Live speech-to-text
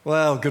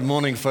Well, good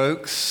morning,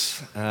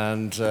 folks.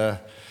 And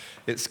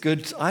it's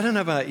good. I don't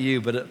know about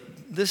you, but at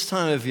this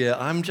time of year,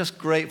 I'm just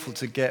grateful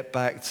to get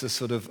back to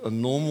sort of a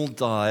normal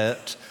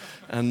diet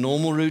and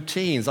normal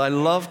routines. I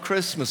love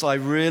Christmas, I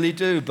really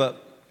do.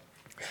 But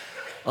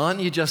aren't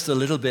you just a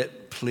little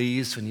bit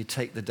pleased when you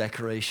take the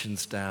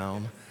decorations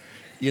down?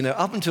 You know,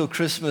 up until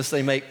Christmas,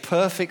 they make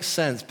perfect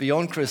sense.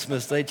 Beyond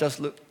Christmas, they just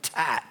look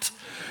tat,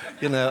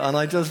 and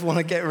I just want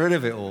to get rid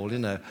of it all.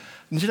 And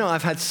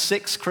I've had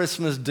 6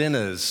 Christmas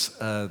dinners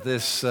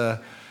this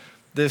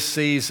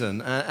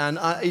season, and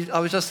I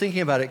was just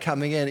thinking about it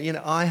coming in.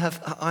 I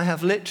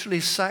have literally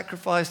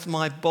sacrificed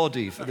my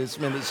body for this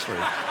ministry.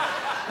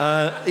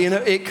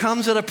 It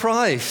comes at a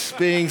price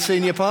being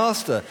senior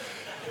pastor.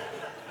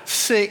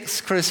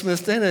 6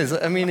 Christmas dinners.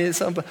 I mean,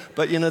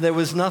 but there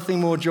was nothing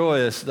more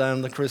joyous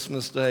than the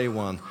Christmas Day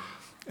one,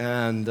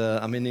 and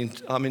I'm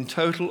in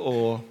total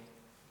awe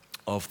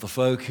of the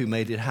folk who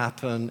made it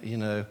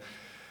happen.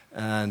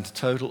 And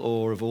total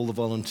awe of all the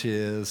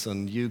volunteers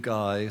and you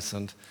guys,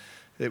 and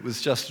it was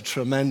just a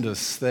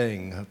tremendous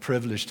thing, a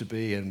privilege to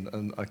be in,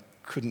 and I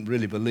couldn't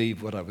really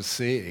believe what I was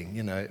seeing.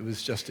 It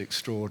was just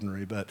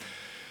extraordinary, but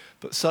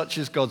such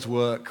is God's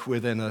work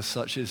within us,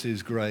 such is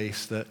His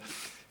grace, that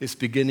it's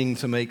beginning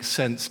to make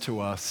sense to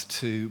us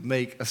to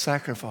make a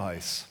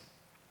sacrifice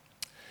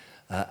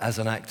as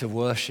an act of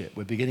worship.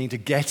 We're beginning to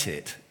get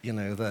it,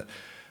 that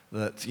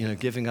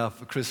giving up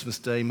for Christmas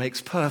Day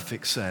makes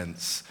perfect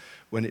sense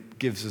when it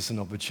gives us an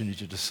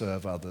opportunity to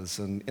serve others.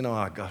 And,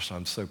 gosh,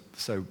 I'm so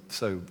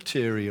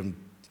teary and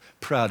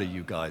proud of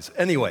you guys.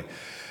 Anyway,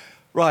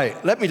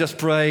 right, let me just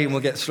pray and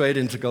we'll get straight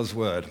into God's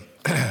word.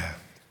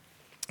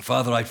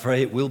 Father, I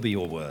pray it will be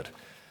your word.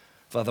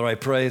 Father, I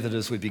pray that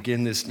as we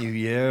begin this new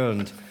year,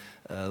 and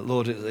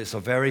Lord, it's a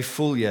very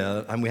full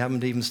year, and we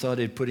haven't even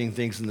started putting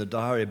things in the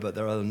diary, but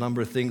there are a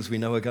number of things we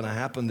know are going to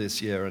happen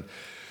this year. And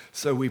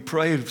so we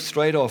pray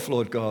straight off,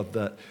 Lord God,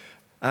 that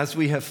as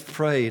we have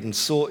prayed and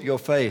sought your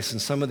face,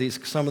 and some of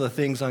the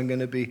things I'm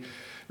going to be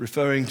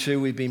referring to,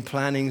 we've been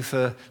planning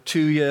for 2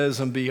 years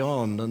and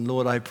beyond. And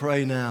Lord, I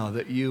pray now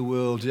that you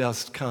will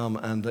just come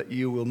and that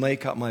you will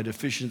make up my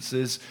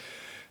deficiencies,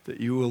 that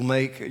you will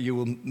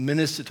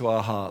minister to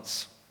our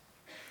hearts,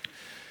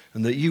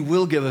 and that you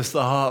will give us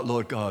the heart,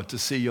 Lord God, to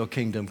see your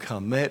kingdom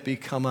come. May it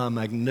become our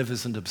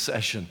magnificent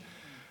obsession.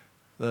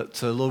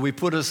 That, Lord, we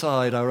put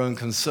aside our own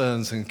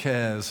concerns and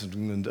cares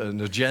and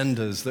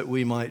agendas, that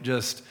we might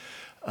just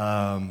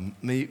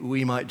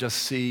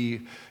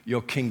see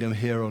your kingdom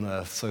here on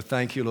earth. So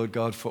thank you, Lord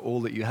God, for all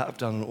that you have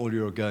done and all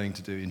you're going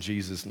to do. In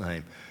Jesus'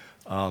 name,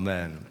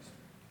 amen.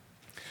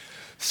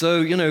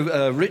 So,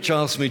 Rich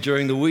asked me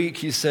during the week,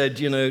 he said,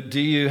 do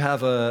you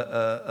have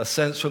a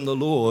sense from the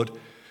Lord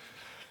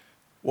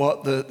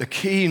what the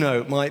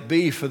keynote might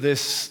be for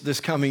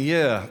this coming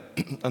year?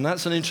 And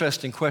that's an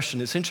interesting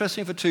question. It's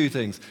interesting for 2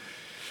 things.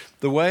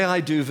 The way I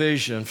do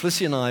vision,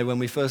 Felicity and I, when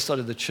we first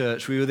started the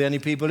church, we were the only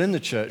people in the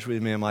church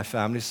with me and my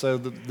family, so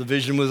the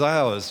vision was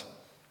ours.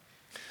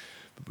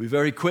 But we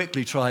very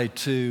quickly tried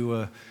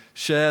to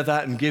share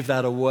that and give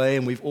that away,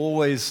 and we've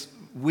always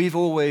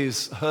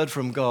heard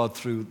from God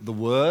through the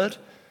Word,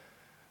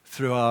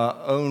 through our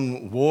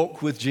own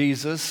walk with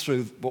Jesus,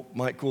 through what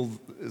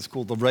is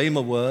called the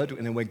Rhema word,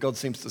 where God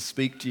seems to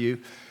speak to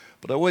you.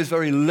 But I always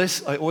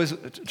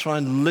try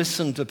and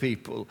listen to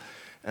people,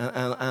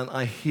 and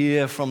I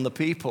hear from the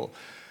people,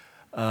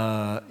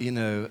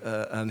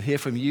 and hear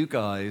from you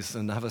guys,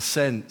 and have a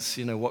sense,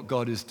 what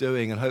God is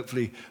doing, and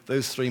hopefully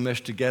those 3 mesh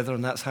together,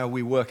 and that's how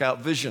we work out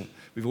vision.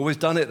 We've always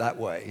done it that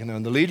way.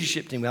 In the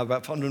leadership team, we have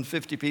about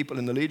 150 people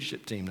in the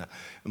leadership team now.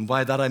 And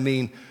by that I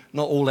mean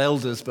not all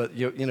elders, but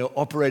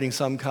operating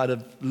some kind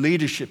of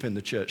leadership in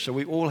the church. So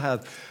we all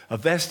have a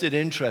vested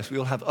interest. We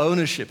all have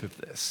ownership of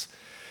this.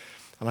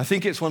 And I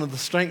think it's one of the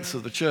strengths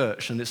of the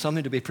church, and it's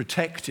something to be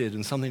protected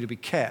and something to be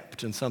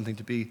kept and something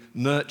to be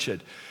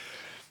nurtured.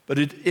 But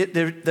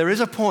there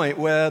is a point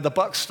where the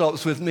buck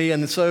stops with me,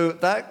 and so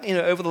that,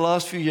 over the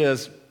last few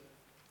years,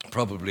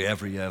 probably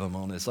every year, if I'm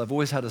honest, I've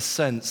always had a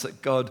sense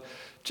that God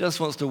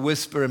just wants to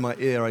whisper in my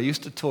ear. I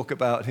used to talk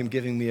about him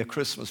giving me a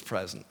Christmas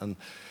present, and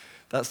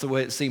that's the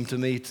way it seemed to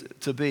me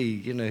to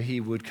be. He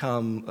would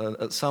come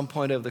at some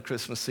point over the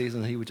Christmas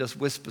season, he would just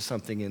whisper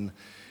something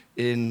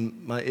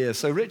in my ear.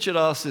 So Richard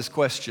asked this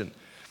question,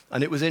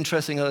 and it was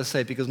interesting, as I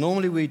say, because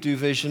normally we do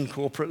vision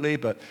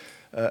corporately, but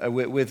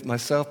with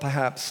myself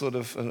perhaps sort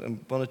of, and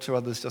 1 or 2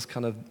 others just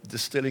kind of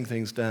distilling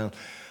things down.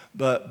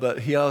 But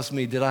he asked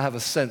me, did I have a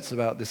sense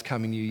about this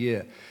coming new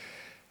year?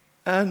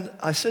 And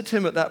I said to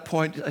him at that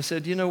point, I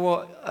said, you know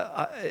what,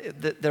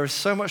 there is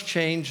so much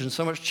change and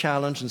so much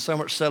challenge and so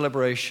much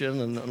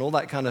celebration and all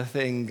that kind of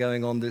thing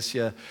going on this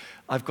year.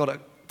 I've got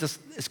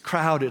it's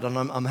crowded, and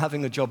I'm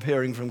having a job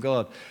hearing from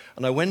God.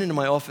 And I went into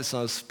my office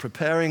and I was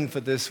preparing for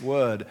this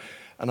word,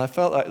 and I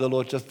felt like the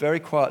Lord just very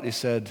quietly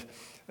said,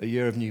 a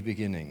year of new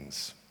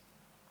beginnings.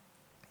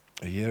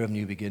 A year of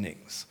new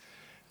beginnings.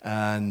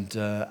 And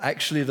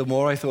actually, the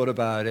more I thought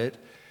about it,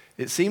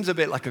 it seems a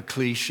bit like a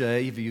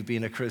cliche if you've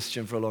been a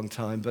Christian for a long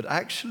time, but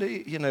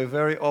actually,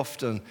 very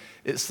often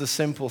it's the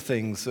simple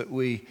things that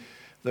we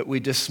that we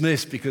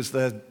dismiss because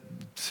they're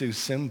too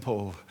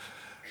simple,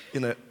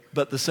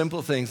 but the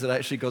simple things that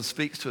actually God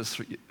speaks to us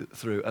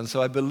through. And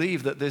so I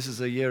believe that this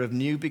is a year of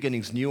new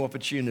beginnings, new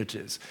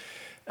opportunities.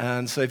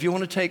 And so if you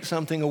want to take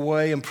something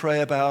away and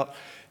pray about,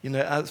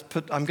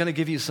 I'm going to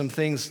give you some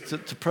things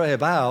to pray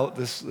about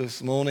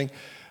this morning,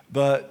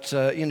 but,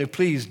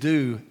 please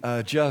do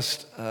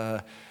just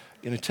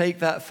take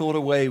that thought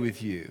away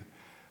with you.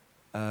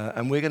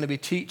 And we're going to be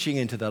teaching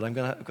into that.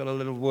 I've got a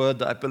little word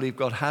that I believe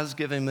God has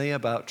given me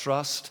about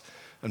trust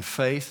and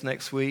faith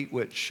next week,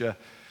 which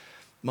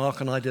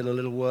Mark and I did a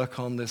little work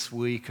on this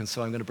week, and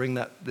so I'm going to bring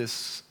that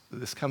this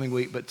coming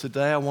week. But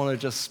today I want to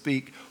just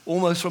speak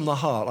almost from the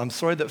heart. I'm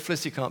sorry that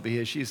Felicity can't be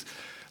here. She's,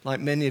 like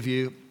many of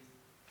you,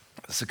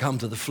 succumbed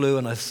to the flu,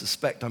 and I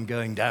suspect I'm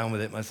going down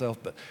with it myself,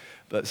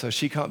 but so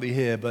she can't be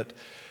here. But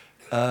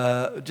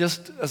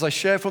just as I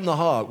share from the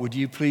heart, would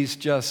you please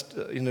just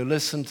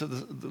listen to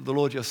the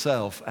Lord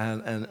yourself,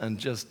 and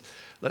just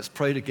let's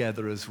pray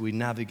together as we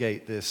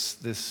navigate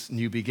this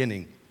new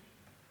beginning.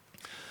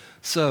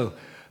 So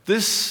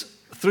this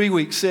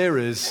 3-week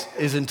series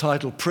is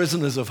entitled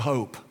Prisoners of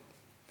Hope.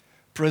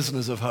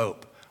 Prisoners of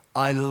Hope.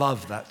 I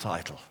love that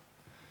title.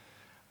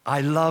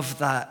 I love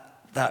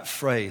that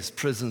phrase,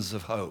 Prisoners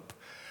of Hope.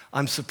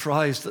 I'm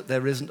surprised that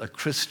there isn't a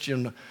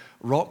Christian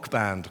rock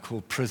band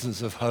called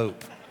Prisoners of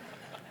Hope,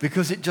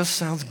 because it just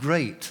sounds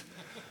great.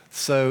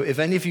 So if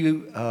any of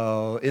you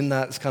are in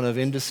that kind of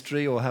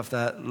industry or have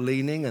that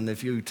leaning, and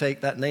if you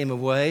take that name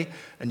away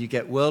and you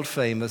get world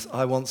famous,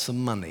 I want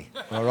some money,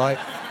 all right?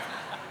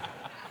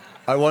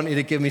 I want you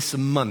to give me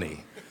some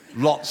money,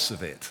 lots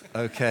of it,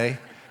 okay?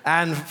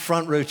 And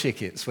front row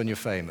tickets when you're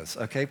famous,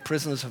 okay?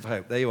 Prisoners of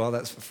Hope, there you are,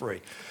 that's for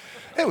free.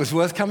 It was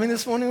worth coming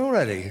this morning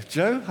already.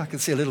 Joe, I can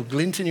see a little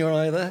glint in your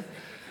eye there.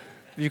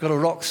 Have you got a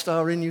rock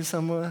star in you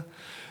somewhere?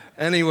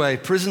 Anyway,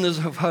 Prisoners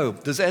of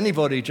Hope. Does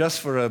anybody, just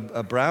for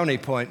a brownie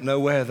point, know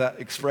where that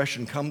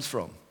expression comes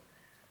from?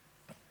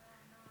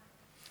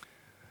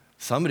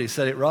 Somebody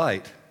said it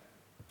right.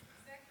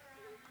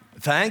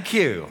 Thank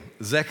you,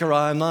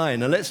 Zechariah 9.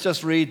 Now let's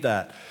just read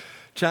that.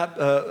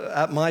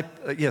 Zechariah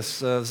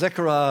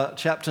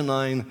chapter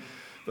 9,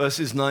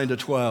 verses 9 to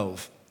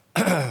 12.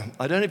 I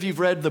don't know if you've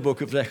read the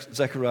book of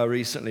Zechariah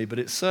recently, but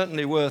it's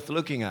certainly worth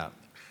looking at.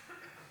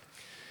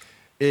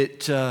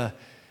 It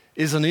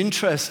is an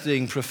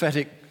interesting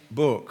prophetic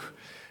book.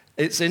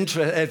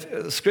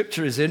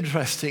 Scripture is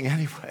interesting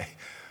anyway,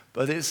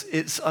 but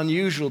it's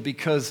unusual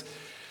because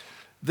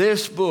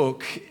this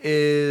book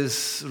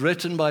is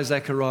written by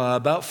Zechariah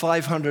about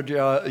 500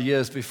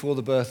 years before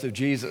the birth of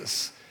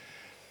Jesus.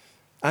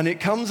 And it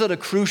comes at a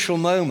crucial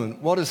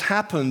moment. What has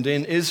happened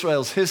in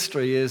Israel's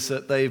history is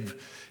that they've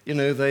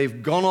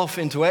gone off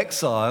into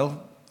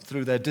exile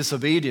through their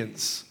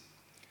disobedience.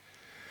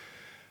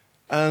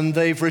 And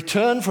they've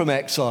returned from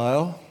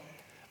exile,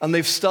 and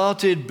they've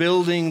started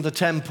building the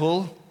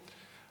temple.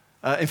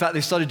 In fact, they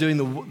started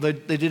doing they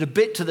did a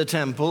bit to the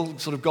temple,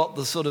 sort of got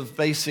the sort of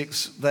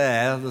basics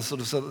there, so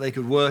that they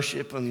could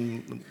worship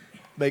and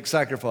make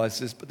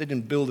sacrifices, but they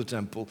didn't build a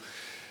temple.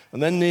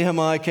 And then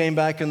Nehemiah came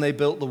back and they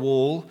built the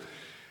wall.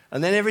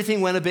 And then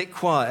everything went a bit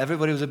quiet.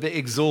 Everybody was a bit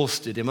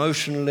exhausted,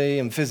 emotionally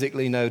and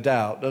physically, no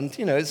doubt. And,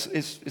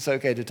 it's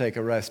okay to take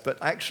a rest, but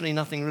actually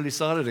nothing really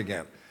started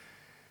again.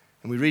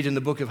 And we read in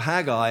the book of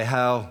Haggai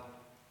how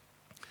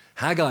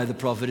Haggai the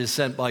prophet is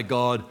sent by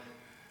God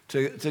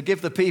to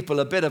give the people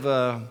a bit of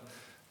a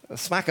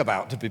smack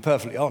about, to be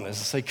perfectly honest,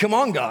 and say, come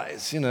on,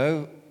 guys,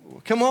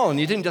 come on.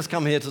 You didn't just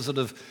come here to sort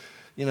of,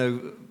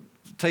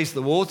 taste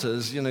the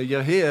waters.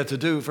 You're here to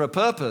do for a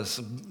purpose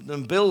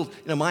and build.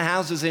 My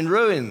house is in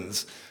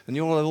ruins, and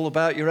you're all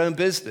about your own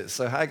business.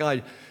 So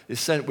Haggai is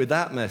sent with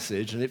that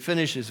message, and it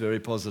finishes very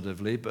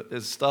positively, but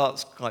it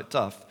starts quite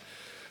tough.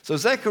 So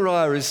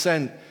Zechariah is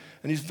sent,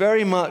 and he's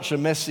very much a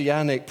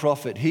messianic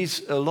prophet.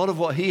 A lot of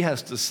what he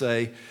has to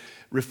say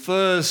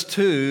refers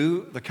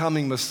to the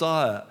coming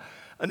Messiah.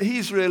 And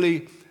he's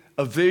really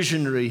a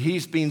visionary.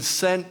 He's been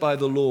sent by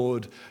the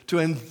Lord to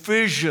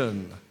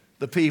envision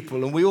the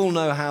people. And we all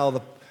know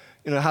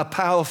how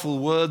powerful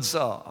words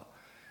are.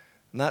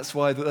 And that's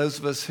why those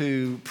of us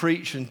who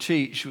preach and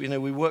teach,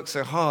 we work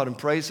so hard and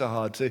pray so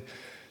hard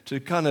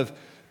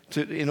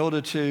in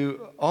order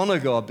to honor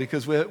God,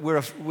 because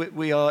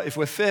we are, if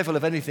we're fearful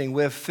of anything,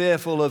 we're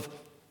fearful of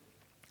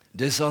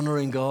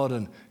dishonoring God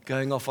and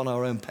going off on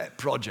our own pet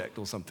project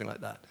or something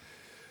like that.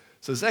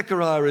 So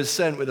Zechariah is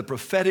sent with a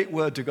prophetic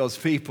word to God's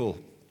people,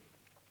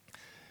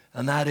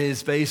 and that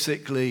is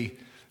basically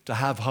to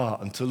have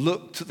heart and to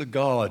look to the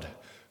God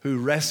who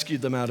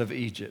rescued them out of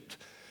Egypt,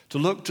 to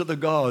look to the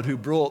God who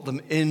brought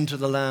them into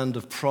the land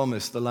of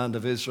promise, the land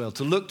of Israel,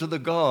 to look to the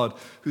God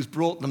who's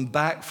brought them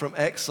back from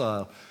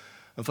exile,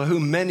 and for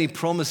whom many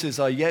promises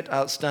are yet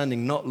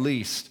outstanding, not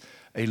least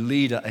a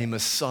leader, a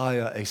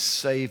Messiah, a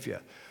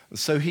Savior. And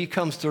so he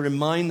comes to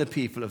remind the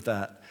people of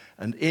that.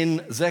 And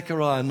in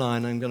Zechariah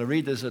 9, I'm going to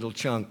read this little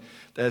chunk,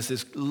 there's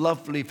this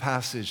lovely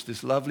passage,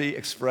 this lovely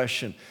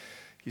expression.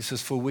 He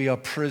says, for we are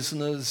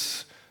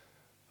prisoners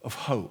of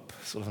hope.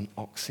 Sort of an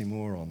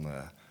oxymoron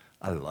there.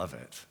 I love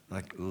it.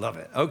 I love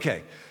it.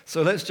 Okay,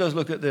 so let's just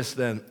look at this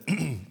then.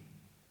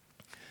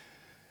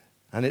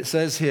 And it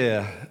says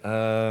here,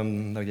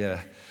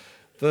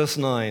 verse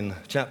 9,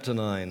 chapter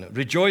 9,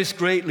 rejoice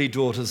greatly,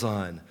 daughter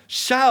Zion.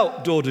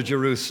 Shout, daughter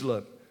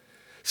Jerusalem.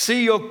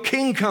 See, your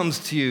king comes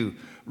to you,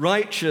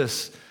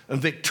 righteous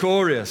and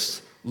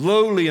victorious,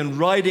 lowly and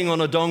riding on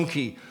a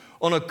donkey,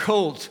 on a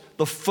colt,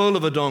 the foal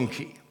of a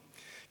donkey.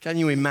 Can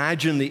you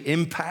imagine the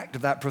impact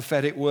of that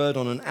prophetic word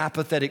on an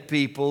apathetic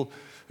people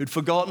who'd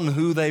forgotten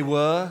who they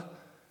were,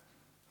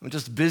 and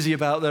just busy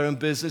about their own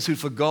business, who'd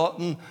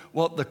forgotten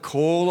what the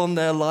call on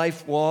their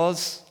life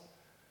was,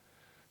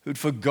 who'd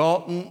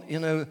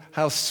forgotten,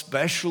 how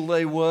special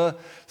they were?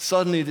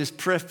 Suddenly this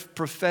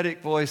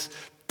prophetic voice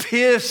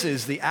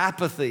pierces the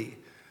apathy.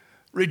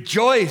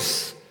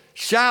 Rejoice,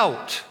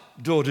 shout,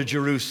 daughter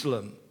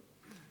Jerusalem.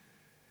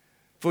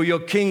 For your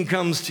king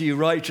comes to you,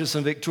 righteous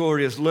and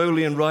victorious,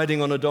 lowly and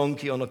riding on a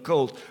donkey, on a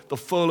colt, the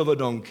foal of a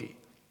donkey.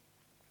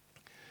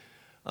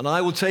 And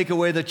I will take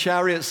away the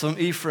chariots from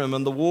Ephraim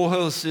and the war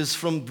horses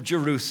from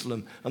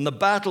Jerusalem, and the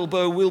battle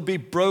bow will be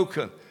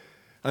broken,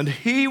 and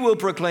he will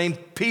proclaim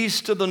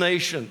peace to the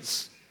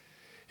nations.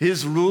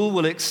 His rule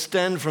will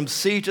extend from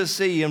sea to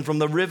sea and from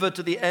the river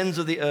to the ends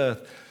of the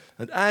earth.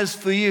 And as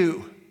for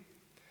you,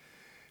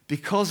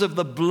 because of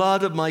the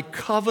blood of my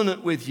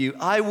covenant with you,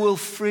 I will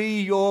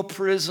free your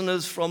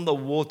prisoners from the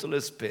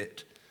waterless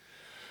pit.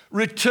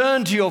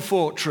 Return to your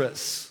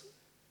fortress.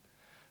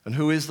 And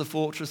who is the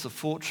fortress? The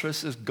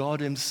fortress is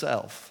God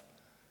himself.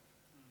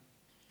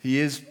 He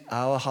is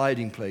our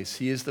hiding place.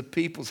 He is the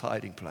people's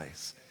hiding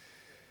place.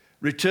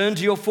 Return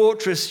to your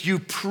fortress, you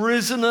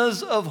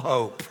prisoners of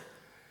hope.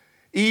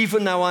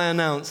 Even now I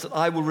announce that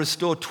I will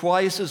restore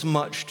twice as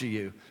much to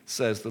you,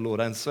 says the Lord.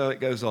 And so it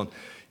goes on.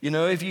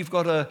 If you've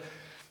got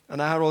an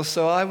hour or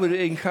so, I would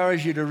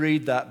encourage you to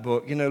read that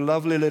book.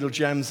 Lovely little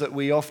gems that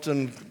we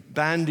often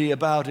bandy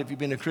about if you've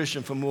been a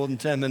Christian for more than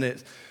 10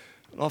 minutes.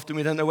 And often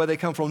we don't know where they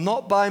come from.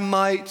 Not by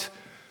might,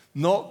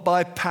 not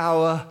by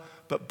power,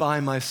 but by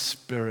my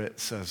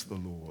Spirit, says the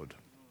Lord.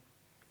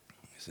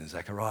 It's in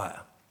Zechariah.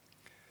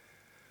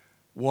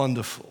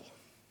 Wonderful,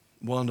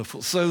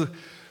 wonderful. So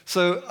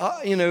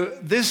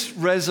this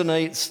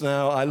resonates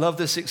now. I love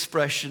this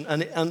expression.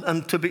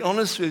 And to be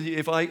honest with you,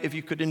 if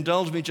you could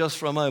indulge me just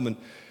for a moment,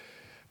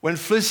 when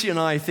Felicia and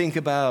I think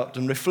about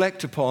and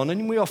reflect upon,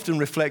 and we often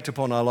reflect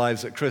upon our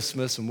lives at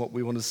Christmas and what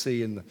we want to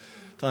see in the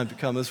time to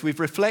come, as we've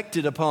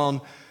reflected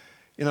upon,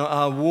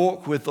 our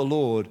walk with the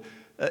Lord,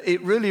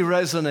 it really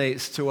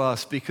resonates to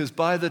us because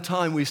by the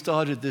time we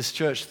started this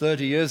church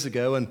 30 years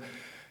ago, and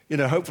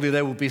hopefully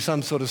there will be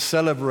some sort of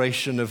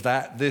celebration of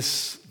that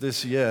this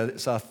year.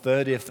 It's our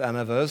 30th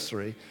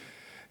anniversary.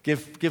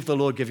 Give the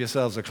Lord, give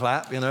yourselves a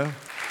clap, When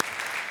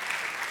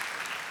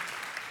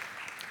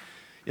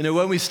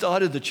we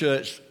started the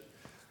church,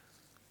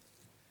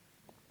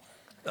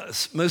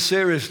 most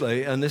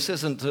seriously, and this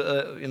isn't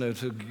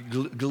to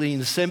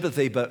glean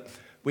sympathy, but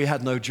we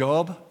had no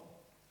job.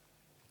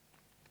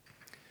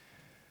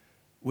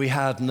 We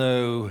had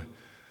no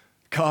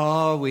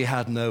car. We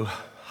had no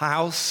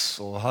house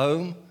or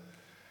home.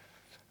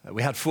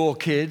 We had 4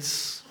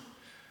 kids.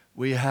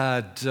 We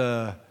had,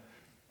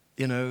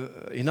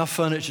 enough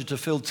furniture to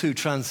fill 2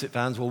 transit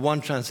vans,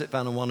 1 transit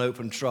van and 1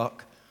 open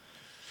truck.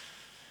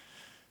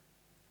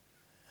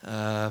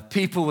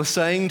 People were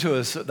saying to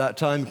us at that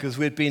time, because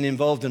we'd been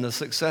involved in a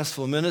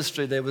successful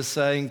ministry, they were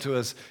saying to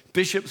us,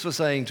 bishops were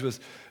saying to us,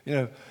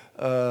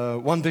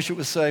 one bishop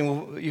was saying,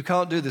 well, you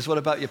can't do this, what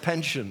about your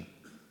pension?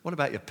 What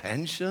about your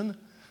pension?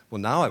 Well,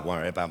 now I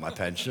worry about my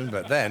pension,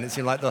 but then it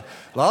seemed like the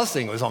last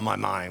thing that was on my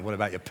mind, what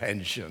about your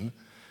pension?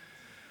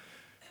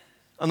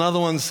 Another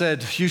one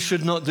said, you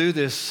should not do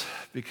this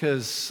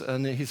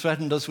and he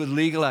threatened us with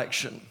legal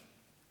action,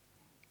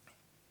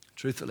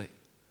 truthfully.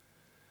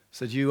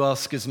 Said, you are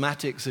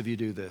schismatics if you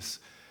do this.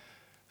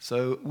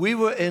 So we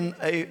were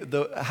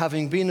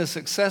having been a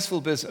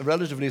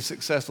relatively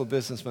successful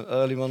businessman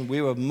early on,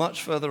 we were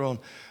much further on.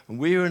 And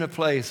we were in a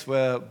place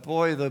where,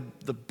 boy, the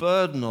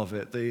burden of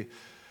it, the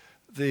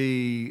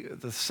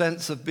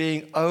sense of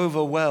being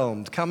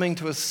overwhelmed, coming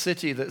to a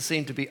city that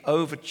seemed to be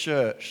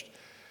over-churched,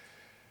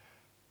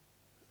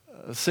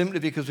 simply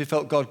because we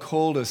felt God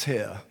called us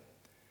here.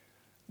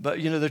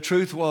 But, the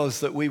truth was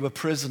that we were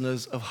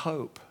prisoners of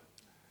hope.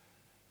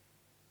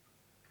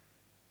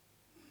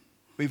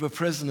 We were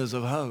prisoners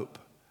of hope.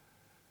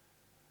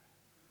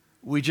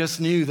 We just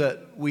knew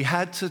that we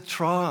had to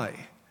try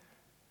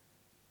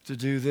to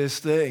do this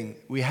thing.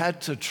 We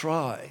had to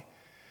try,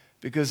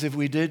 because if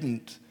we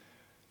didn't,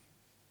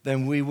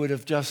 then we would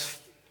have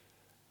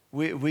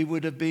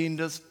been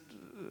just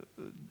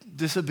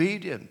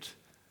disobedient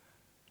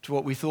to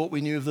what we thought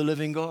we knew of the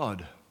living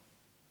God.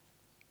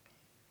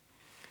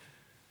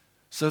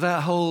 So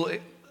that whole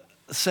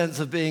sense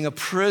of being a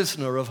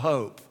prisoner of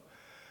hope,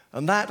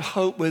 and that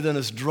hope within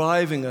us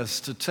driving us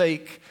to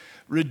take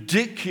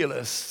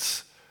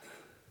ridiculous,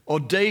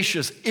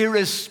 audacious,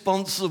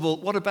 irresponsible,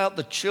 what about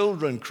the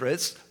children,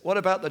 Chris? What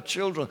about the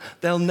children?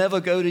 They'll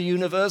never go to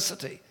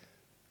university.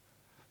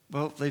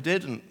 Well, they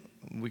didn't.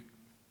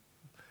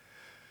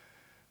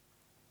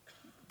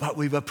 but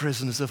we were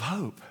prisoners of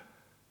hope.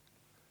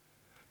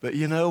 But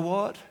you know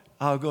what?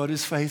 Our God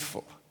is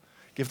faithful.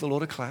 Give the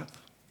Lord a clap.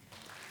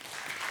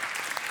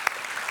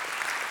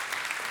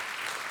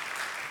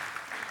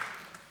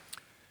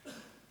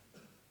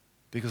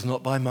 Because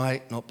not by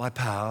might, not by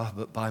power,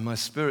 but by my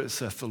Spirit,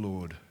 saith the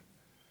Lord.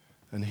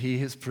 And he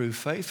has proved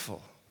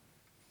faithful.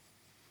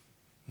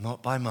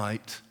 Not by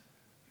might.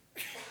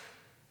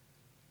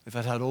 If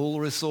I'd had all the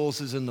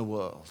resources in the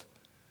world,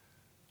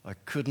 I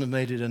couldn't have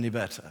made it any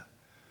better.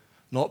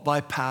 Not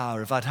by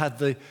power. If I'd had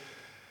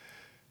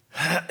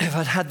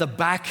the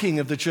backing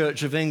of the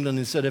Church of England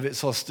instead of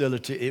its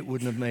hostility, it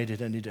wouldn't have made it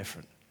any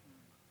different.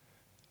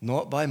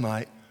 Not by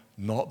might,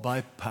 not by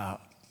power,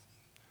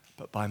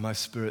 but by my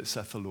Spirit,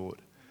 saith the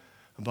Lord.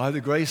 And by the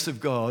grace of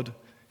God,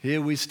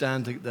 here we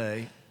stand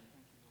today.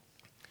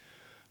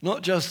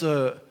 Not just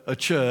a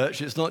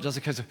church, it's not just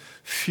a case of,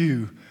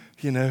 phew,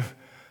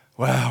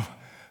 wow,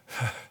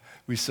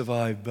 we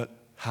survived, but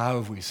how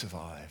have we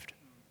survived?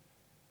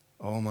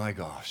 Oh my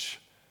gosh.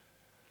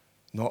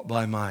 Not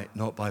by might,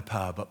 not by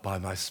power, but by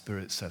my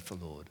Spirit, saith the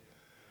Lord.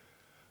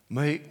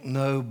 Make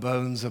no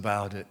bones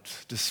about it.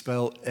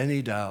 Dispel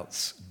any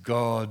doubts.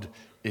 God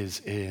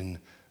is in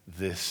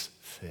this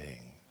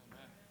thing.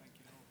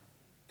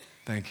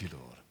 Thank you,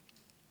 Lord.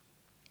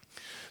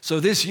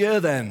 So this year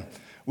then,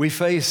 we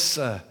face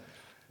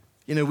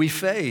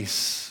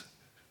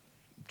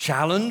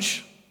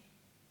challenge.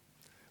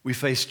 We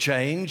face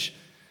change.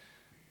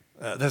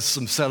 There's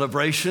some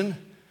celebration.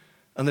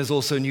 And there's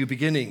also new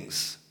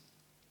beginnings.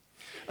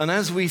 And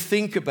as we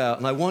think about,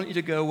 and I want you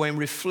to go away and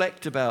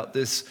reflect about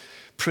this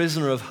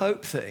prisoner of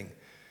hope thing.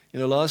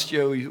 Last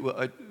year we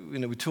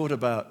talked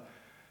about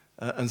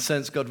and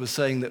sensed God was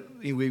saying that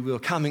we were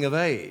coming of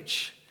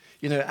age.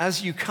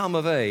 As you come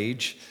of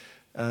age,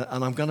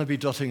 and I'm going to be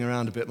dotting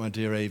around a bit, my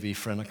dear AV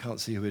friend. I can't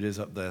see who it is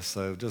up there,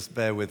 so just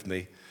bear with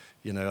me.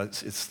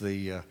 It's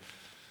the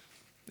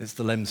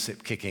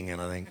Lemsip kicking in,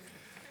 I think.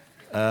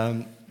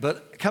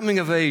 But coming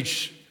of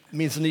age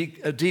means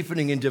a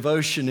deepening in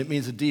devotion. It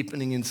means a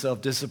deepening in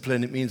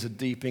self-discipline. It means a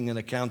deepening in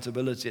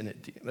accountability and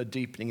a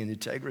deepening in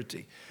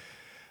integrity.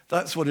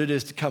 That's what it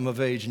is to come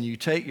of age, and you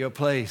take your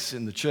place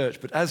in the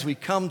church. But as we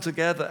come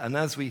together and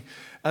as we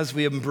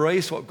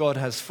embrace what God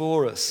has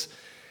for us,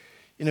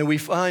 we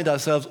find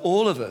ourselves,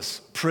 all of us,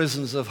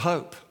 prisoners of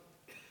hope.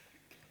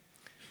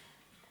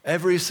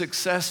 Every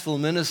successful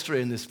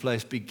ministry in this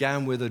place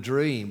began with a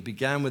dream,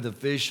 began with a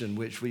vision,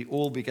 which we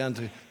all began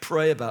to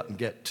pray about and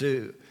get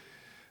to.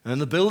 And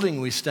the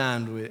building we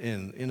stand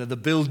in, the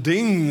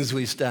buildings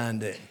we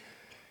stand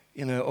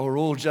in, are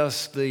all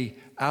just the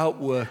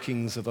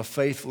outworkings of a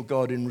faithful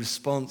God in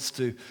response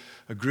to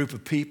a group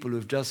of people who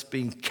have just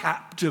been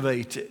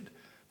captivated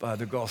by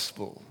the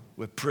gospel.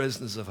 We're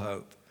prisoners of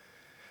hope.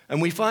 And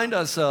we find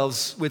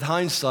ourselves with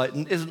hindsight,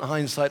 and isn't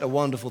hindsight a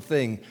wonderful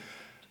thing?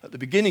 At the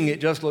beginning,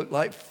 it just looked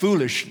like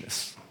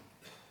foolishness.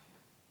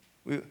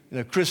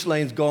 Chris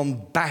Lane's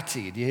gone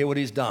batty. Do you hear what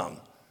he's done?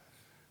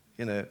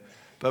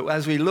 But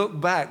as we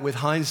look back with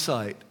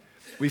hindsight,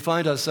 we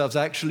find ourselves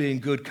actually in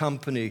good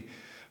company.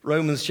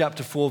 Romans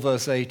chapter 4,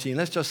 verse 18.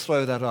 Let's just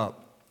throw that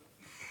up.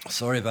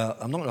 I'm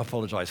not going to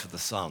apologize for the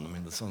sun.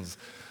 The sun's...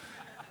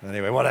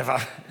 Anyway,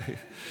 whatever.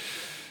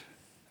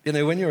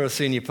 When you're a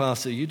senior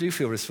pastor, you do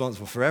feel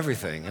responsible for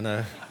everything,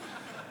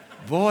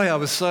 Boy, I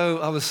was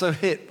so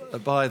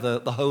hit by the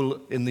hole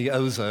in the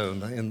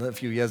ozone a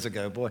few years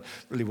ago. Boy,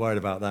 really worried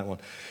about that one.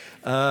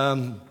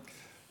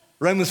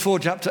 Romans 4,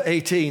 chapter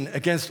 18.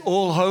 Against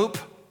all hope.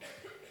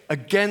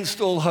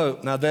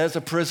 Now, there's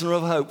a prisoner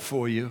of hope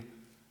for you.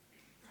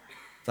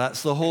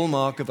 That's the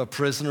hallmark of a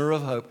prisoner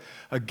of hope.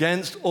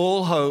 Against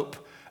all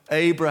hope,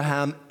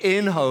 Abraham,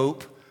 in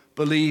hope,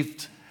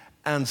 believed,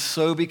 and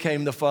so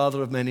became the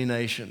father of many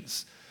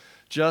nations.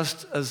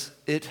 Just as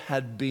it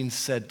had been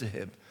said to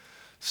him,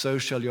 so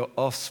shall your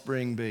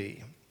offspring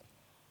be.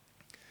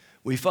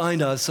 We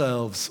find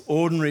ourselves,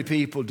 ordinary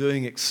people,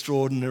 doing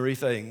extraordinary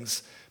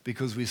things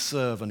because we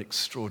serve an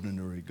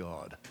extraordinary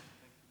God.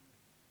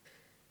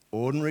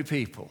 Ordinary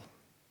people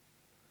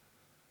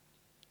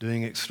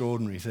doing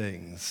extraordinary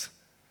things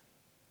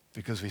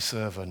because we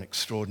serve an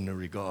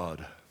extraordinary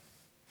God.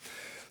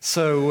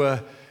 So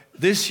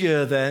this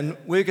year then,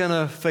 we're going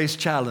to face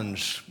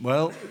challenge.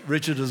 Well,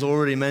 Richard has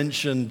already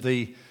mentioned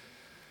the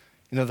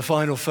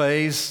final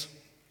phase.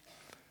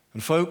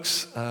 And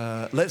folks,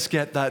 let's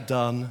get that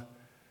done.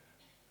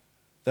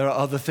 There are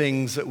other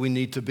things that we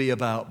need to be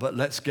about, but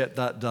let's get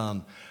that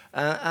done.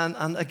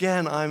 And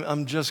again,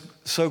 I'm just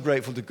so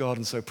grateful to God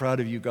and so proud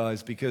of you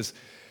guys because,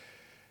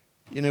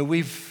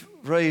 we've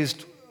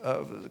raised,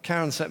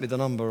 Karen sent me the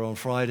number on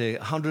Friday,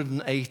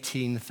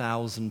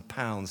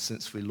 £118,000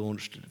 since we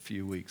launched it a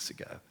few weeks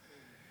ago.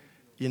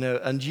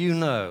 And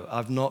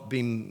I've not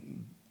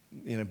been,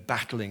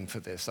 battling for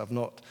this. I've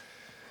not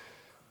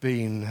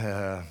been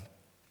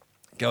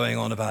going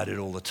on about it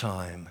all the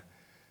time.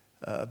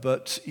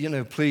 But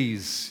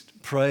please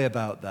pray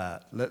about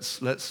that.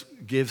 Let's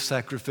give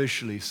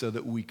sacrificially so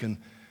that we can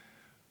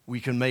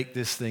make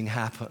this thing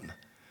happen.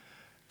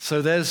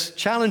 So there's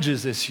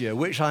challenges this year,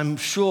 which I'm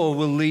sure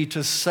will lead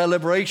to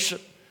celebration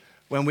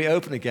when we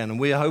open again. And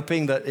we are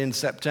hoping that in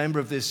September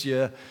of this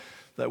year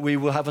that we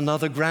will have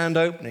another grand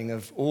opening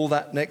of all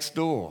that next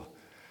door.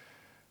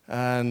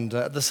 And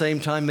at the same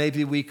time,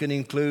 maybe we can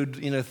include,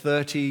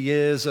 30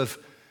 years of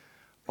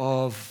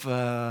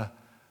the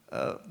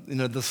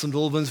St.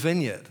 Albans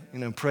Vineyard.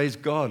 Praise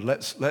God.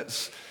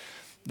 Let's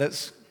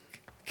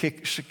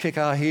kick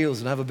our heels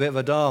and have a bit of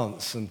a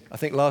dance. And I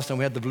think last time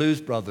we had the Blues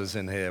Brothers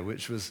in here,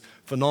 which was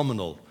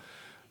phenomenal.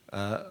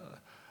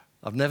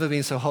 I've never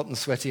been so hot and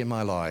sweaty in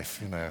my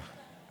life,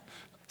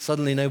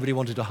 Suddenly nobody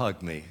wanted to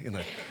hug me,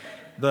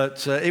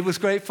 But it was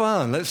great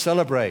fun. Let's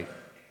celebrate.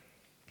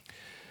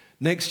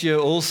 Next year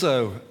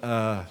also,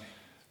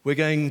 we're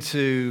going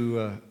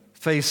to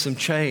face some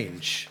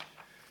change.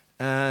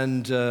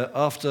 And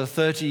after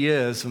 30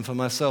 years, and for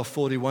myself,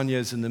 41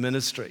 years in the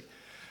ministry,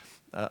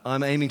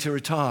 I'm aiming to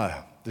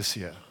retire this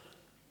year.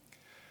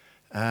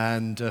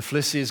 And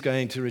Flissy is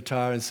going to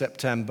retire in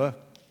September.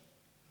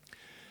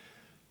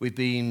 We've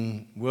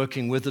been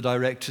working with the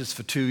directors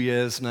for 2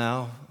 years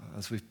now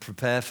as we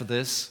prepare for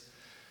this.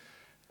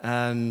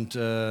 And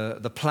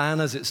the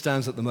plan as it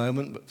stands at the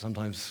moment, but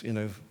sometimes,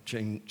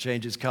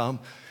 changes come,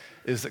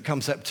 is that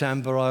come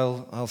September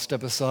I'll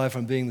step aside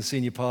from being the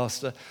senior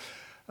pastor.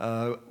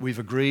 I've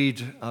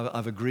agreed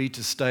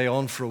to stay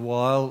on for a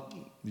while,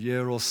 a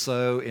year or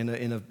so, in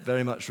a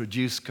very much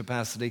reduced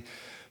capacity,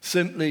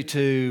 simply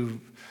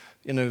to,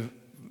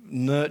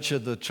 nurture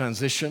the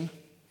transition,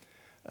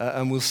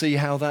 and we'll see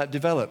how that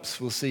develops.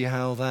 We'll see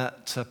how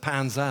that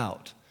pans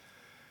out.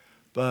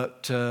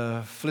 But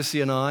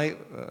Flissy and I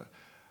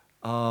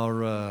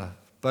are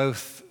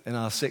both in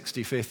our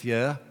 65th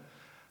year,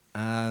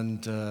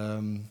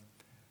 and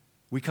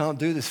we can't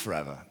do this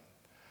forever.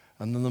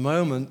 And in the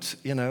moment,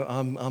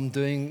 I'm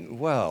doing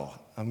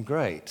well. I'm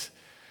great.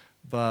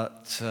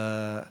 But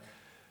the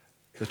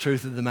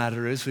truth of the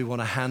matter is we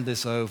want to hand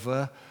this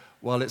over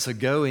while it's a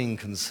going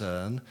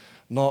concern,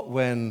 not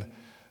when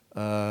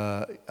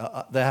Richard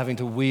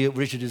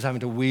is having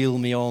to wheel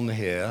me on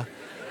here,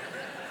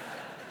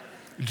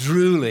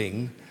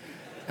 drooling,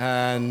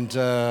 and,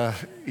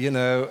 and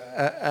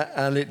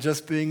it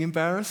just being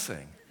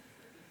embarrassing.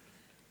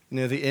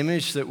 The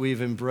image that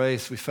we've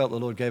embraced, we felt the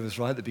Lord gave us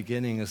right at the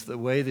beginning, is the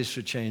way this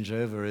should change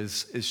over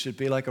is it should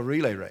be like a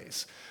relay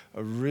race,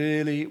 a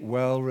really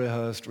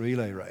well-rehearsed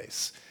relay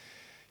race.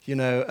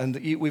 And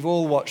we've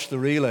all watched the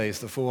relays,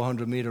 the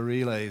 400-meter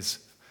relays,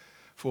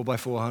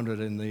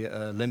 4x400 in the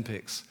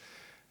Olympics.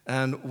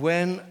 And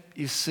when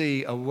you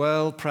see a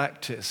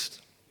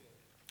well-practiced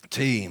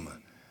team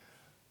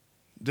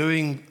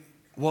doing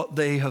what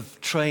they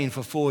have trained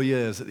for 4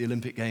 years at the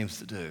Olympic Games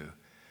to do,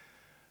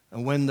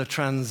 and when the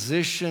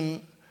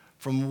transition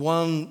from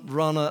one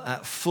runner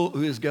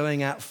who is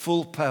going at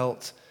full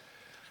pelt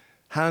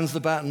hands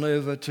the baton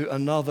over to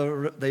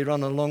another, they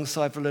run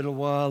alongside for a little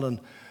while,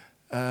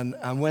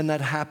 and when that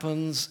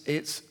happens,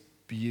 it's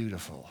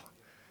beautiful.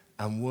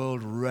 And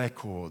world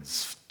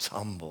records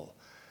tumble.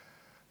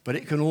 But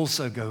it can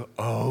also go,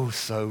 oh,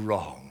 so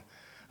wrong.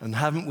 And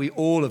haven't we,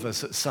 all of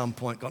us, at some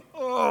point gone,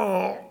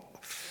 oh,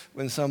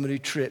 when somebody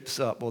trips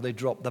up or they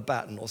drop the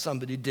baton or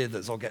somebody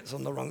dithers or gets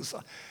on the wrong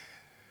side.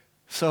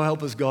 So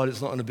help us, God,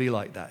 it's not going to be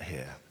like that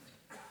here.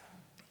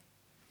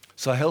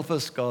 So help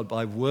us, God,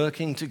 by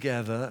working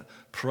together,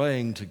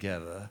 praying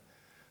together,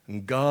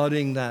 and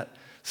guarding that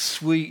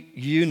sweet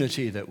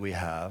unity that we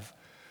have.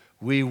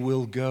 We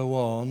will go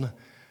on,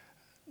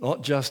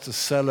 not just to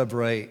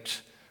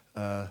celebrate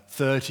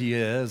 30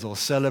 years or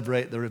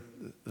celebrate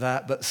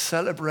that, but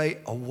celebrate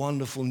a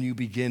wonderful new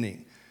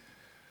beginning.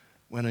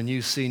 When a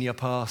new senior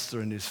pastor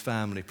and his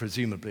family,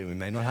 presumably we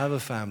may not have a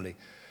family,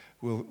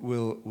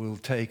 will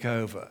take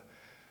over.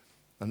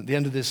 And at the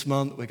end of this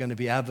month, we're going to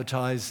be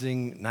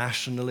advertising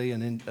nationally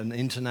and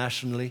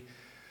internationally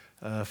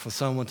for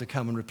someone to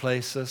come and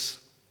replace us.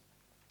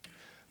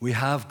 We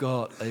have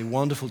got a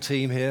wonderful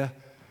team here.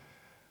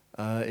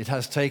 It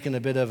has taken a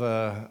bit of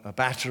a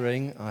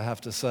battering, I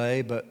have to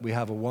say, but we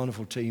have a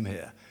wonderful team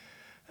here.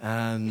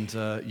 And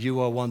you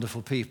are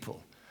wonderful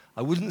people.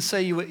 I wouldn't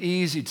say you were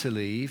easy to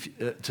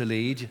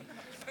lead.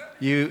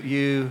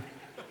 You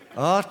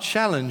are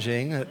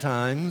challenging at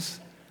times,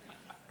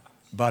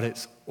 but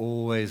it's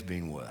always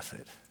been worth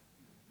it.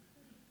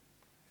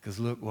 Because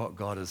look what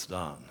God has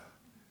done.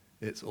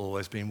 It's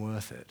always been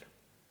worth it.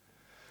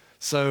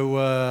 So,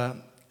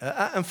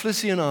 and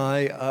Flissy and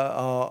I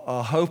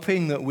are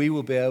hoping that we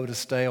will be able to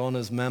stay on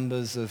as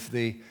members of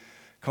the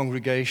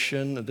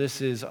congregation.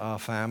 This is our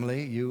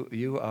family.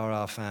 You are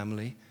our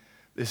family.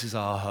 This is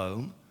our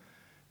home.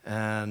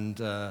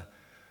 And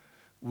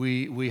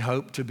we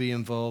hope to be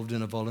involved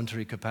in a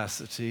voluntary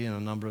capacity in a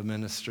number of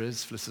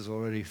ministries. Flissy's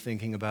already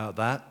thinking about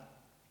that.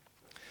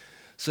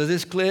 So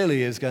this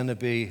clearly is going to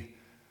be,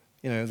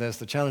 there's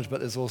the challenge, but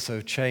there's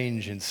also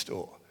change in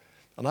store.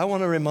 And I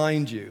want to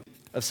remind you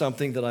of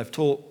something that I've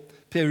taught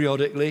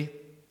periodically.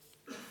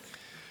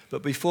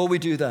 But before we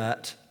do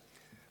that,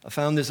 I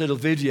found this little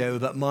video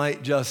that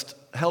might just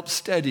help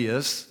steady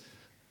us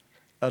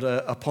at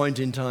a point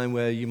in time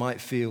where you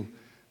might feel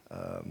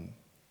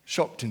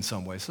shocked in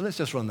some way. So let's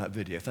just run that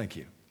video. Thank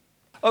you.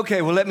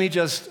 Okay, well, let me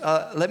just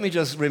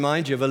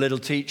remind you of a little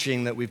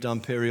teaching that we've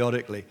done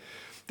periodically.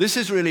 This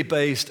is really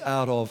based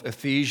out of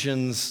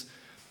Ephesians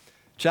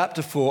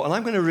chapter 4, and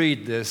I'm going to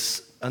read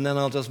this, and then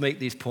I'll just make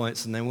these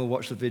points, and then we'll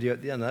watch the video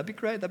at the end. That'd be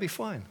great. That'd be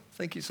fine.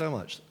 Thank you so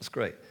much. That's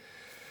great.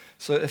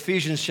 So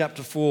Ephesians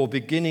chapter 4,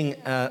 beginning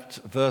at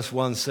verse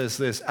 1, says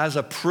this: "As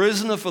a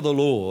prisoner for the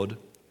Lord,"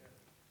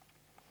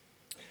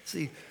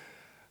 see,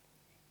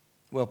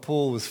 well,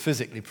 Paul was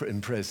physically in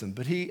prison,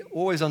 but he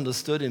always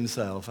understood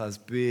himself as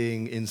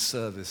being in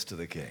service to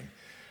the king.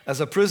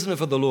 "As a prisoner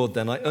for the Lord,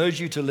 then, I urge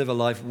you to live a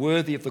life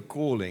worthy of the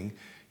calling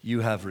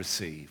you have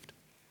received.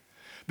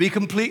 Be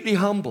completely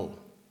humble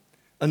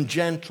and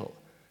gentle.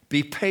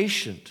 Be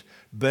patient,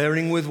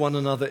 bearing with one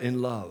another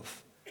in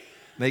love.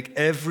 Make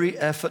every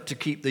effort to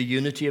keep the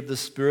unity of the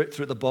Spirit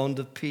through the bond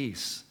of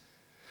peace.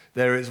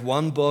 There is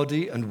one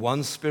body and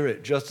one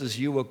Spirit, just as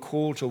you were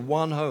called to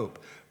one hope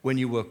when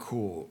you were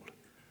called.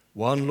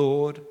 One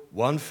Lord,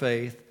 one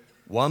faith,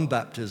 one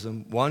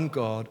baptism, one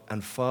God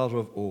and Father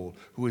of all,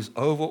 who is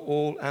over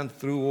all and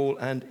through all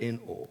and in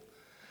all.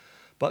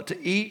 But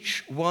to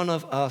each one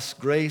of us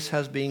grace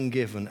has been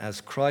given as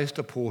Christ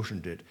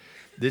apportioned it.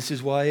 This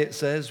is why it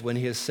says, when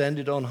he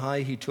ascended on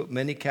high, he took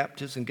many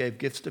captives and gave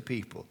gifts to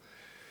people.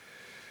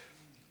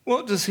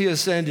 What does he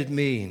ascended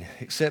mean,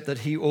 except that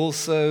he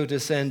also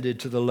descended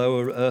to the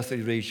lower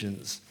earthly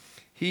regions?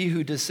 He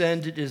who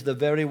descended is the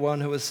very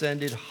one who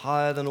ascended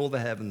higher than all the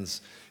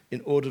heavens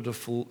in order to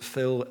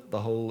fulfill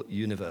the whole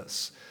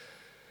universe.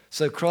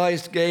 So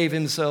Christ gave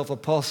himself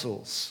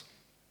apostles,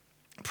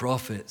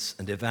 prophets,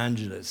 and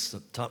evangelists,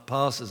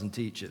 pastors and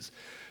teachers,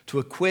 to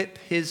equip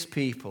his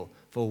people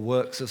for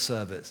works of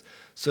service,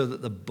 so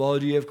that the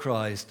body of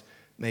Christ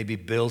may be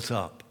built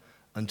up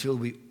until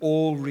we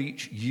all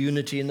reach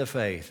unity in the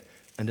faith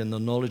and in the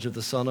knowledge of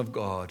the Son of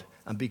God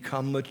and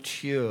become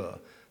mature,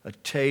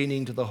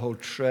 attaining to the whole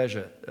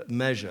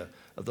measure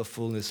of the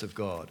fullness of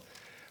God."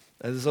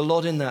 Now, there's a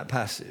lot in that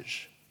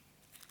passage.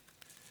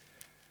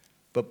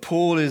 But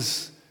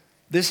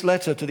this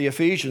letter to the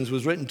Ephesians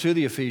was written to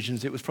the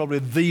Ephesians. It was probably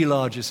the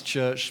largest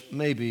church,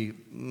 maybe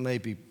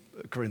the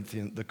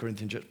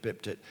Corinthian church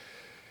pipped it.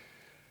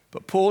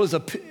 But Paul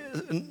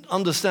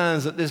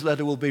understands that this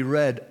letter will be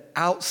read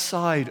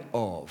outside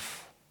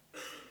of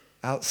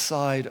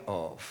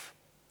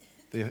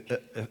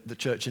the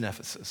church in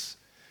Ephesus.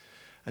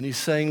 And he's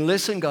saying,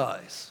 listen,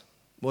 guys,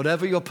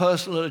 whatever your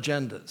personal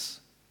agendas,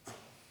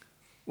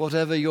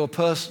 whatever your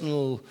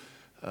personal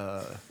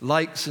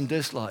likes and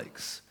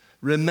dislikes,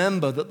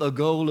 remember that the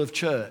goal of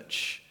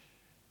church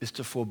is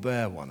to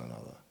forbear one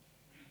another.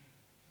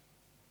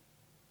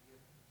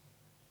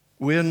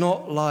 We're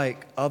not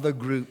like other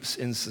groups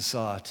in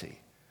society,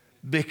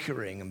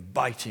 bickering and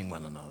biting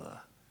one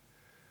another.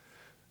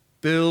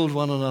 Build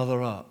one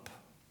another up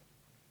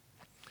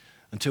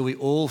until we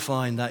all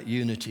find that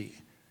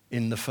unity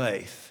in the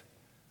faith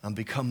and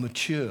become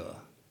mature,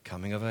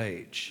 coming of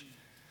age.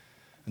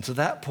 And to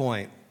that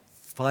point,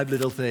 5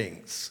 little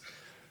things.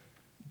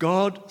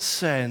 God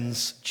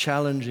sends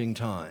challenging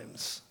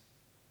times.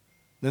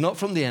 They're not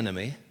from the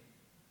enemy.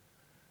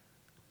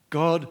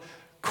 God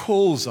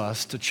calls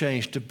us to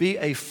change. To be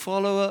a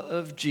follower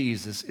of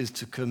Jesus is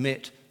to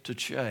commit to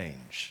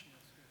change.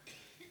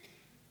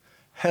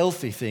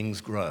 Healthy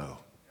things grow.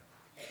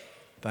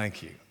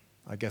 Thank you.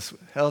 I guess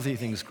healthy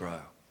things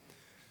grow.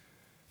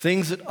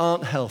 Things that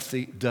aren't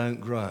healthy don't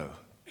grow.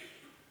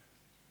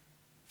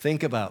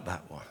 Think about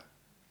that one.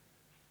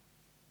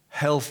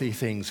 Healthy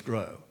things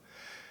grow.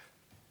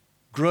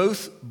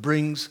 Growth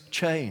brings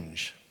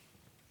change.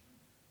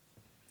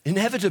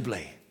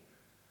 Inevitably.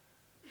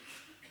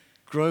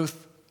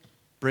 Growth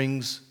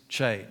brings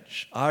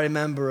change. I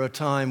remember a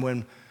time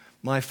when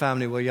my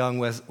family were young,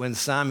 when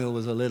Samuel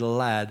was a little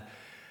lad,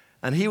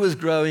 and he was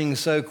growing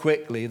so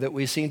quickly that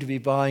we seemed to be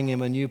buying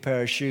him a new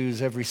pair of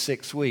shoes every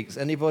 6 weeks.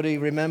 Anybody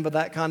remember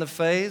that kind of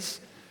phase?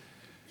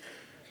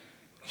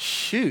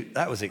 Shoot,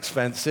 that was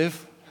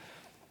expensive.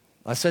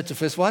 I said to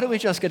Fliss, why don't we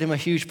just get him a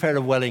huge pair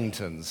of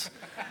Wellingtons?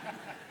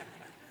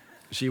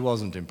 She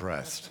wasn't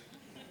impressed.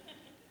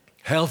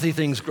 Healthy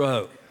things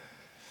grow.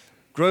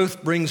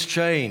 Growth brings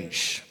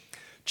change.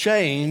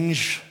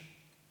 Change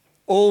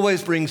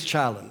always brings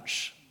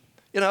challenge.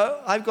 You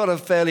know, I've got a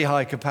fairly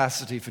high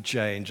capacity for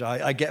change.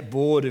 I get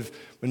bored if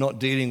we're not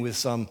dealing with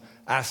some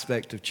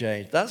aspect of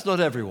change. That's not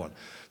everyone.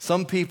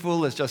 Some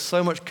people, there's just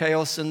so much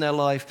chaos in their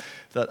life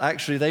that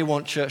actually they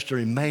want church to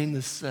remain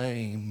the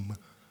same.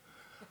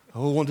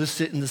 All want to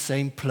sit in the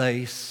same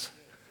place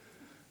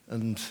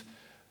and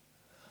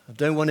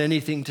don't want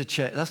anything to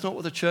change. That's not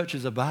what the church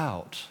is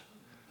about,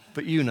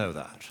 but you know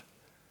that.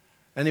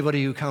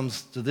 Anybody who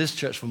comes to this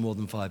church for more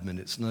than 5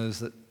 minutes knows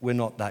that we're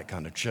not that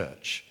kind of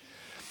church.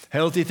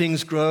 Healthy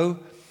things grow.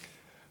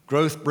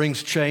 Growth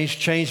brings change.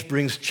 Change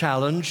brings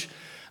challenge.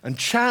 And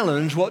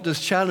challenge, what does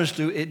challenge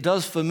do? It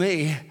does for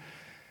me,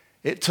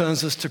 it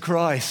turns us to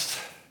Christ.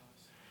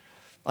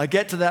 I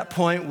get to that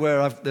point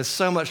where there's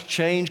so much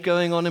change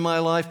going on in my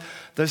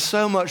life. There's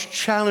so much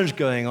challenge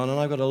going on, and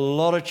I've got a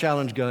lot of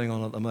challenge going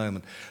on at the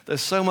moment.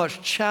 There's so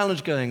much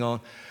challenge going on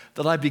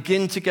that I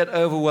begin to get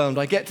overwhelmed.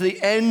 I get to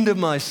the end of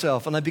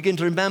myself, and I begin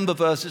to remember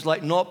verses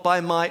like, not by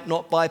might,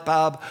 not by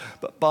power,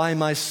 but by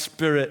my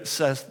Spirit,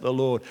 saith the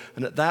Lord.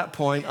 And at that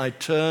point, I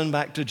turn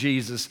back to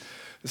Jesus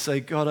and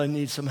say, God, I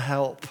need some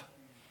help.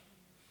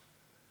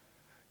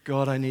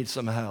 God, I need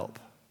some help.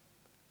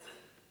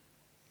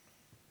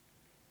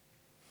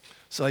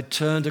 So I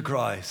turn to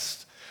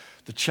Christ.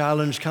 The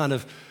challenge kind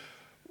of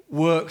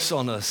works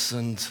on us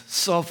and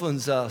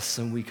softens us,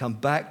 and we come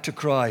back to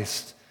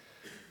Christ.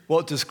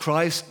 What does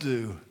Christ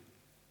do?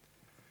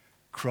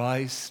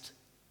 Christ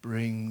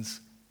brings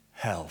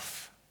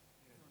health.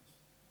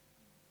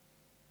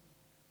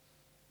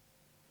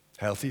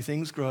 Healthy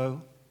things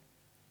grow.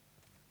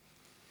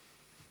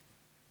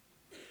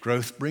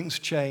 Growth brings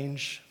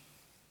change.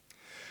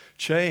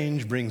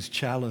 Change brings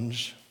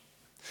challenge.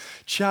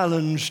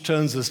 Challenge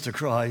turns us to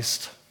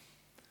Christ.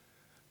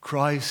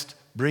 Christ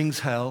brings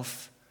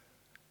health.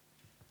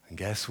 And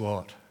guess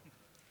what?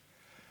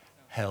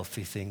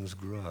 Healthy things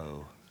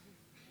grow.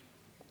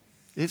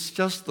 It's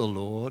just the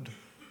Lord.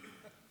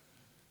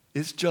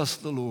 It's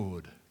just the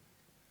Lord.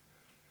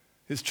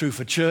 It's true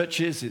for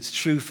churches. It's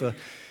true for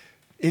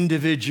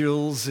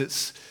individuals.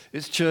 It's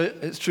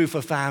true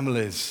for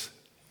families.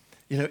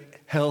 You know,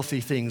 healthy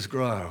things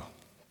grow.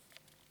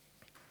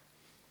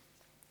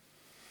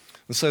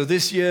 And so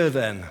this year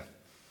then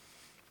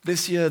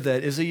is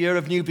a year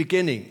of new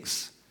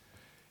beginnings.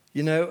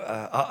 You know,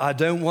 I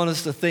don't want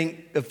us to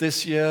think of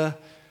this year,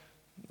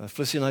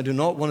 Felicity and I do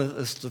not want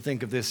us to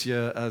think of this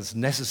year as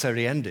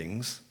necessary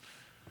endings.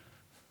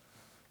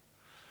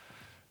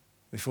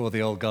 Before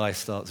the old guy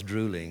starts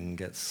drooling,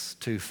 gets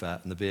too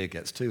fat, and the beard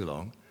gets too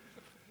long.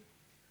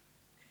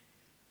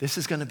 This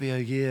is going to be a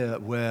year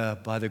where,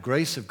 by the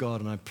grace of God,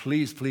 and I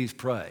please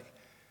pray,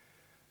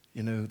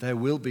 you know, there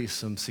will be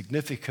some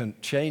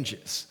significant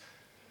changes.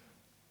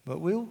 But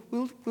we'll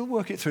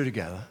work it through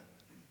together.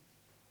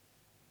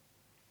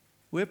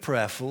 We're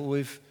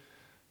prayerful.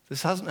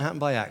 This hasn't happened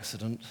by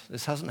accident.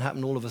 This hasn't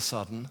happened all of a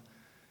sudden.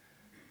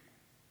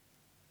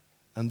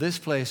 And this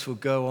place will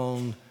go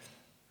on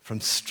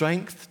from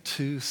strength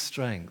to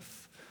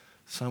strength.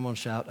 Someone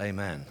shout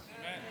amen. Amen.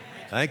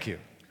 Thank you.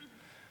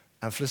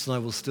 And Felicity and I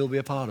will still be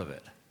a part of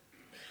it.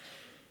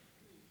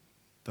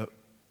 But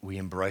we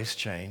embrace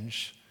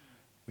change,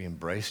 we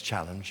embrace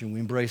challenge, and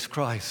we embrace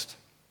Christ.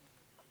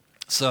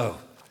 So,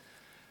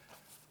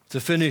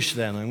 to finish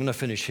then, I'm going to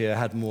finish here. I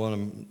had more,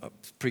 I'm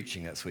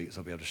preaching next week,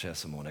 so I'll be able to share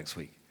some more next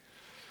week.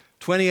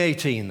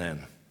 2018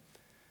 then,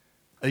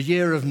 a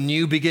year of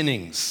new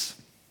beginnings.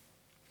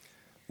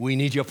 We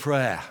need your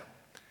prayer.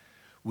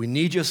 We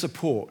need your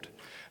support.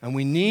 And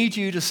we need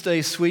you to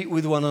stay sweet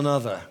with one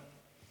another.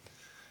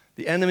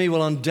 The enemy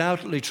will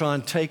undoubtedly try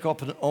and take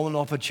up an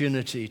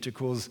opportunity to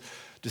cause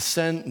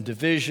dissent and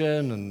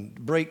division and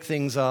break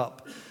things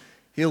up.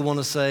 He'll want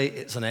to say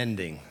it's an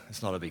ending.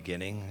 It's not a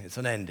beginning. It's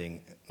an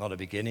ending. Not a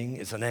beginning.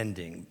 It's an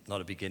ending.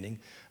 Not a beginning.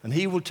 And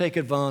he will take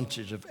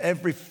advantage of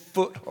every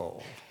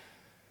foothold.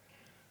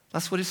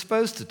 That's what he's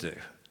supposed to do.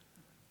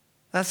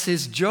 That's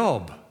his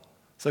job.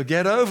 So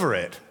get over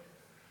it.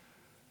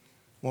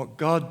 What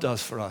God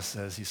does for us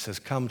is he says,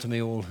 come to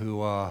me all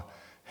who are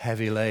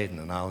heavy laden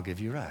and I'll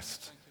give you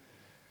rest.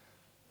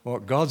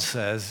 What God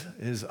says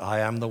is, I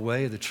am the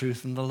way, the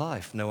truth, and the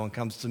life. No one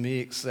comes to me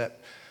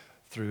except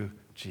through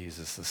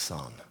Jesus the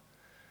Son.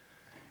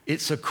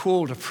 It's a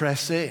call to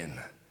press in.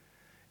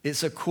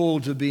 It's a call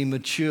to be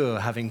mature,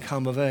 having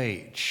come of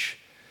age.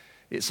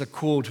 It's a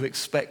call to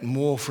expect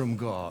more from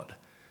God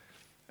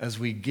as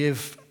we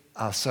give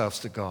ourselves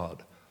to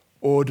God.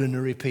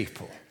 Ordinary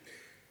people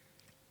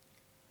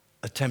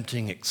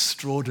attempting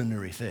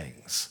extraordinary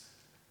things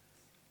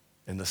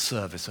in the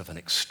service of an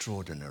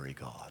extraordinary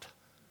God.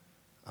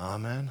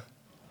 Amen.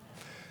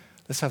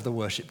 Let's have the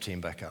worship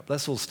team back up.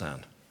 Let's all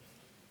stand.